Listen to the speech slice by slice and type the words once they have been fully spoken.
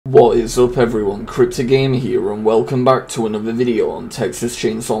What is up everyone, KrypticGamer here and welcome back to another video on Texas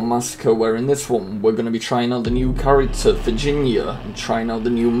Chainsaw Massacre, where in this one we're going to be trying out the new character, Virginia, and trying out the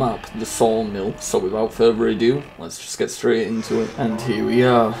new map, the Sawmill. So without further ado, let's just get straight into it. And here we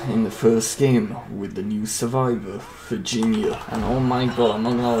are in the first game with the new survivor, Virginia. And oh my god, I'm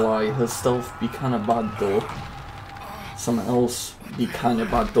not gonna lie, her stealth be kinda bad though. Something else be kinda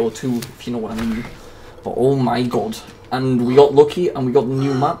bad though too, if you know what I mean. But oh my god. And we got lucky and we got the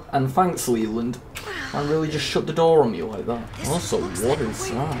new map, and thanks Leland. I really just shut the door on me like that. Also, what is that?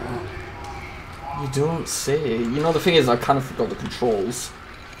 You don't say. You know, the thing is, I kind of forgot the controls.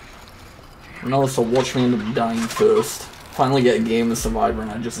 And also, watch me end up dying first. Finally get a game of Survivor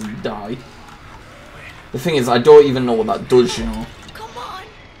and I just die. The thing is, I don't even know what that does, you know. Come on.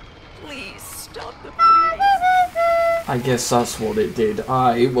 Please stop the bleeding. I guess that's what it did.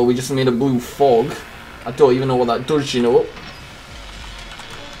 Aye, well we just made a blue fog. I don't even know what that does, you know.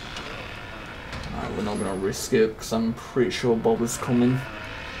 Alright, we're not gonna risk it because I'm pretty sure Bob is coming. I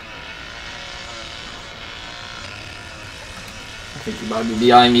think he might be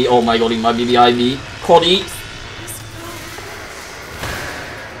behind me. Oh my god, he might be behind me. Connie!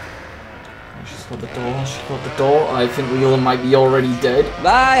 She's got the door, she's got the door. I think Leland might be already dead.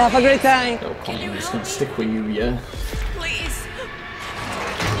 Bye, have a great time! Yo, Connie, I'm just gonna stick with you, yeah?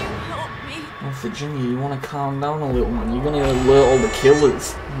 Virginia, you want to calm down a little, man. You're going to alert all the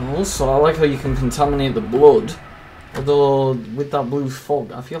killers. And also, I like how you can contaminate the blood. Although, with that blue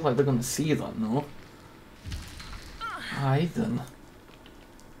fog, I feel like they're going to see that, no? Aye, then.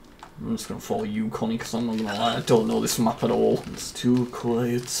 I'm just going to follow you, Connie, because I'm not going to lie, I don't know this map at all. It's too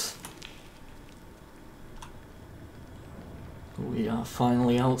quiet. We are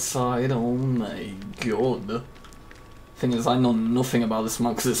finally outside. Oh my god. Thing is, I know nothing about this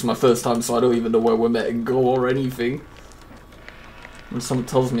map because it's my first time, so I don't even know where we're meant to go or anything. And someone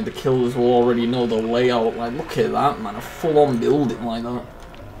tells me the killers will already know the layout. Like, look at that, man, a full-on building like that.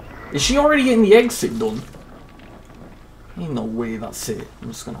 Is she already getting the exit done? Ain't no way that's it. I'm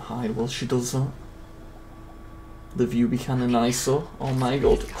just gonna hide while she does that. The view be kinda nicer. Oh my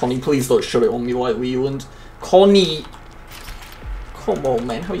god. Connie, please don't shut it on me like Leland. Connie! Come on,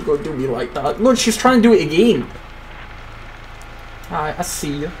 man, how you gonna do me like that? Look, she's trying to do it again. I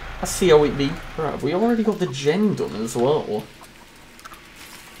see you. I see how it be. Right, we already got the gen done as well.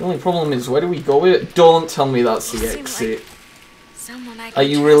 The only problem is, where do we go with it? Don't tell me that's the exit. Are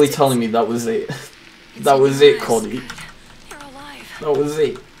you really telling me that was it? That was it, Connie. That was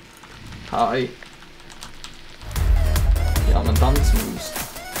it. Hi. Yeah, my dance moves.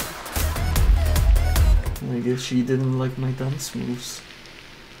 I guess she didn't like my dance moves.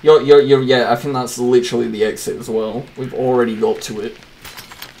 Yeah, I think that's literally the exit as well. We've already got to it.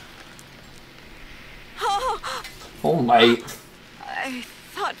 Oh, mate. I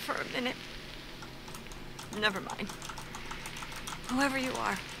thought for a minute. Never mind. Whoever you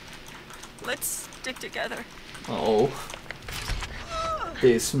are, let's stick together. Oh.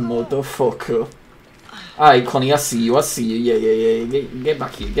 This motherfucker. Alright, Connie, I see you, Yeah. Get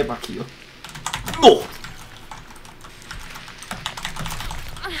back here, get back here. Oh!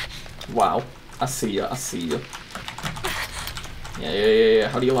 Wow, I see ya. Yeah.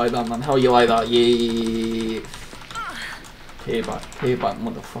 How do you like that, man? How do you like that? Yeah. Payback,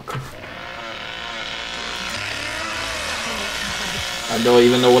 motherfucker. I don't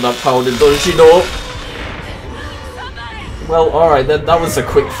even know what that powder does, you know? Well, alright, that was a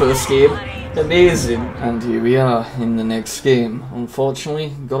quick first game. Amazing. And here we are in the next game.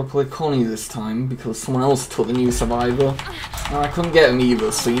 Unfortunately, gotta play Connie this time because someone else took the new survivor. And I couldn't get him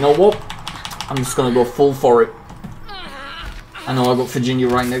either, so you know what? I'm just gonna go full for it. I know I got Virginia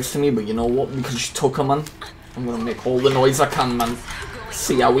right next to me, but you know what? Because she took her, man, I'm gonna make all the noise I can, man.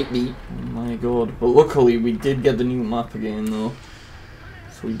 See how it be. Oh my god. But luckily, we did get the new map again, though.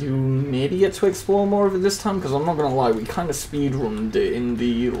 So we do maybe get to explore more of it this time, because I'm not gonna lie, we kind of speedrunned it in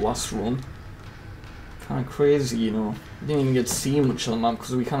the last run. Kind of crazy, you know. Didn't even get to see much of the map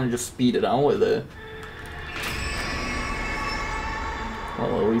because we kind of just speeded out of there.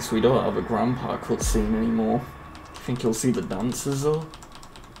 Well, at least we don't have a grandpa cutscene anymore. Do you think you'll see the dancers though?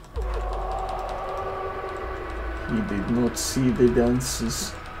 He did not see the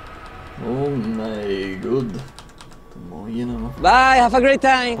dancers. Oh my god. The more you know. Bye, have a great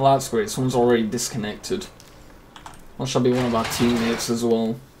time! Well, that's great. Someone's already disconnected. That shall be one of our teammates as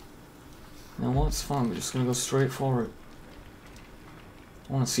well. You know what, it's fine, we're just gonna go straight for it.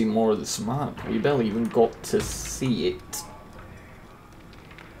 I wanna see more of this map. We barely even got to see it.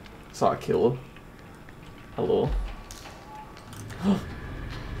 Is that a killer? Hello?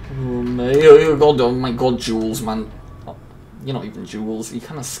 Oh my god, Jules, man. You're not even Jules. You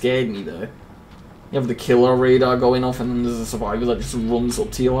kind of scared me there. You have the killer radar going off and then there's a survivor that just runs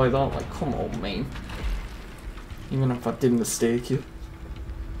up to you like that. Like, come on, man. Even if I did mistake you.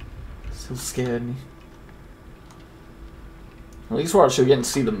 Still scared me. At least we're actually getting to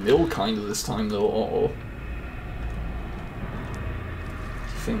see the mill kind of this time though. Uh-oh.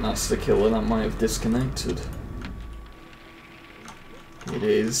 I think that's the killer that might have disconnected. It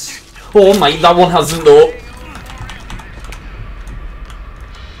is. Oh my, that one hasn't though.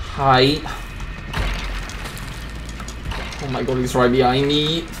 Hi. Oh my god, he's right behind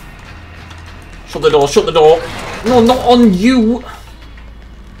me. Shut the door, shut the door. No, not on you.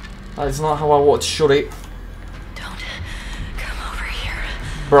 That is not how I want to shut it. Don't come over here.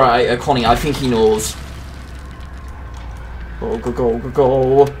 Right, Connie, I think he knows. Go, go, go, go,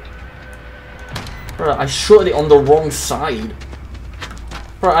 go. Right, I shut it on the wrong side.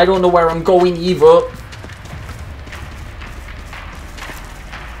 Right, I don't know where I'm going either.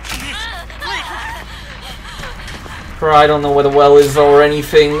 I don't know where the well is or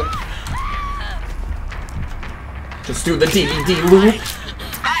anything. Just do the DVD loop.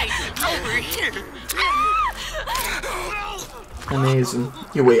 Amazing.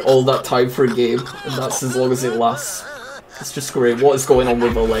 You wait all that time for a game, and that's as long as it lasts. It's just great. What is going on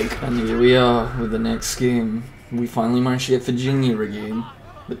with the leg? And here we are with the next game. We finally managed to get Virginia again.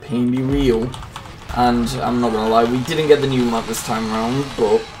 The pain be real. And I'm not gonna lie, we didn't get the new map this time around,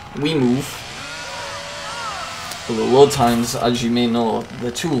 but we move. The load times, as you may know,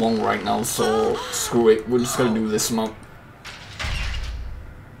 they're too long right now, so screw it, we're just gonna do this map.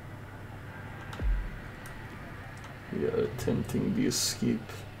 We are attempting the escape.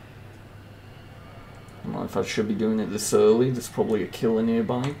 I don't know if I should be doing it this early, there's probably a killer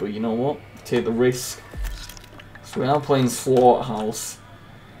nearby, but you know what, take the risk. So we are playing Slaughterhouse.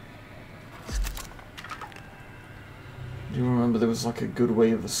 Do you remember there was like a good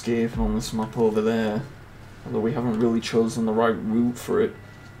way of escaping on this map over there? Although we haven't really chosen the right route for it.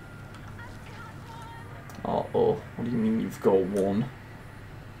 Uh-oh. What do you mean you've got one?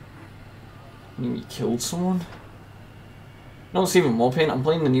 You mean you killed someone? No, it's even more pain. I'm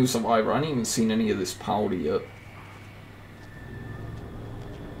playing the new Survivor. I haven't even seen any of this powder yet.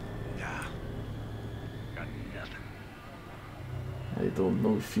 Nah. Got nothing. I don't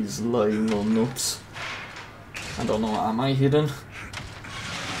know if he's lying or not. I don't know. Am I hidden?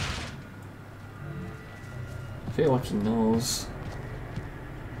 I feel like he knows.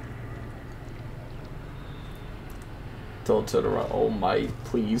 Don't turn around. Oh my,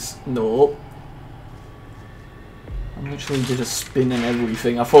 please. No. I literally did a spin and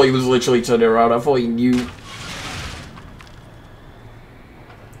everything. I thought he was literally turning around. I thought he knew.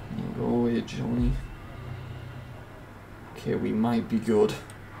 Go away, Johnny. Okay, we might be good.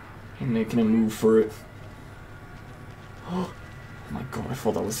 I'm making a move for it. Oh my god, I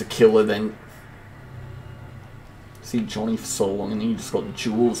thought that was a killer then. See Johnny for so long and he just got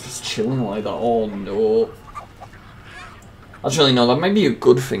Jules just chilling like that. Oh no. Actually no, that might be a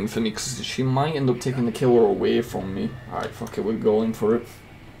good thing for me because she might end up taking the killer away from me. Alright, fuck it, we're going for it.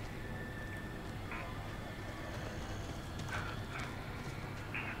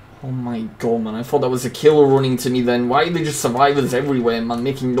 Oh my god, man, I thought that was a killer running to me then. Why are they just survivors everywhere, man,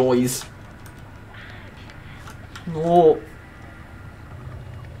 making noise? No.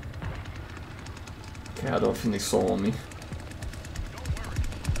 Okay, I don't think they saw me.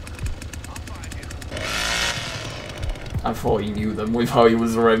 I thought he knew them with how he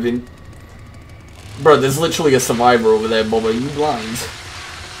was revving. Bro, there's literally a survivor over there, Bob. Are you blind?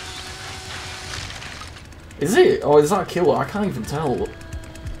 Is it? Or is that a killer? I can't even tell.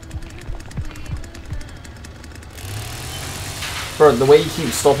 Bro, the way he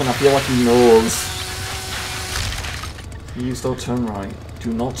keeps stopping, I feel like he knows. Please don't turn right.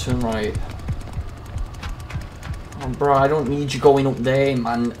 Do not turn right. Oh, bro, I don't need you going up there,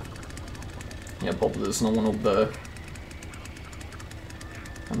 man. Yeah, Bob, there's no one up there.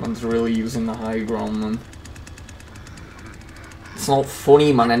 That man's really using the high ground, man. It's not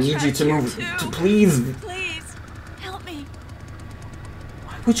funny, man. I need you to move. Please. Please, help me.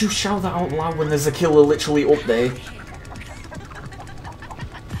 Why would you shout that out loud when there's a killer literally up there?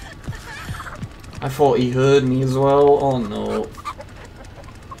 I thought he heard me as well. Oh no.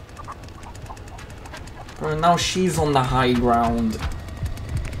 Bro, now she's on the high ground.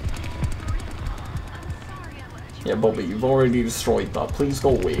 Yeah, Bobby, you've already destroyed that. Please go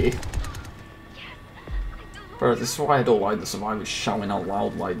away. Bro, this is why I don't like the survivors shouting out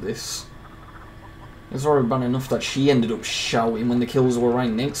loud like this. It's already bad enough that she ended up shouting when the kills were right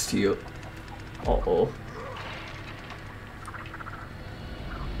next to you. Uh-oh.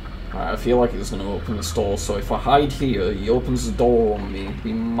 I feel like he's going to open the door, so if I hide here, he opens the door on me,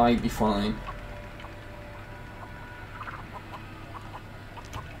 we might be fine.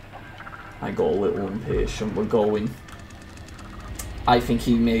 I got a little impatient, we're going. I think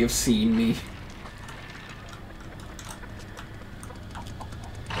he may have seen me.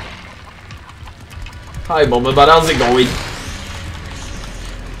 Hi Mama, but how's it going?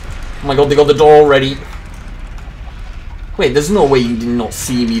 Oh my god, they got the door already. Wait, there's no way you did not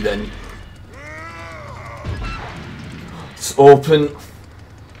see me then. It's open.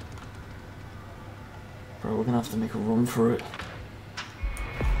 Bro, we're gonna have to make a run for it.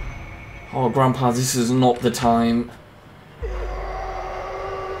 Oh, Grandpa, this is not the time.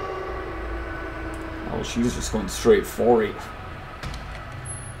 Oh, she's just going straight for it.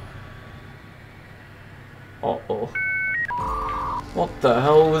 Uh-oh. What the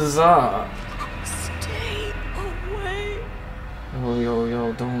hell was that? Stay away. Oh,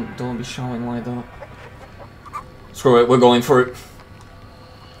 yo, don't be shouting like that. Screw it, we're going for it.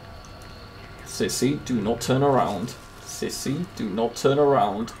 Sissy, do not turn around. Sissy, do not turn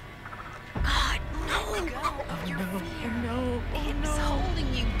around. God, no. Let go of your fear. No. It's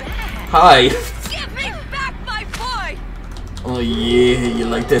holding you back. Hi! Give me back my boy! Oh yeah, you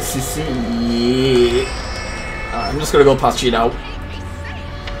like that, Sissy? Yeah. I'm just gonna go past you now.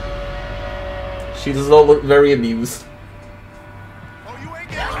 She does not look very amused.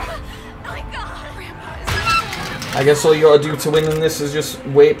 I guess all you gotta do to win in this is just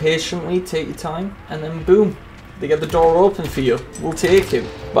wait patiently, take your time, and then boom, they get the door open for you. We'll take it.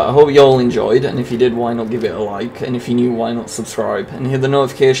 But I hope you all enjoyed, and if you did, why not give it a like, and if you're new, why not subscribe, and hit the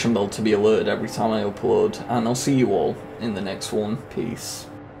notification bell to be alerted every time I upload, and I'll see you all in the next one. Peace.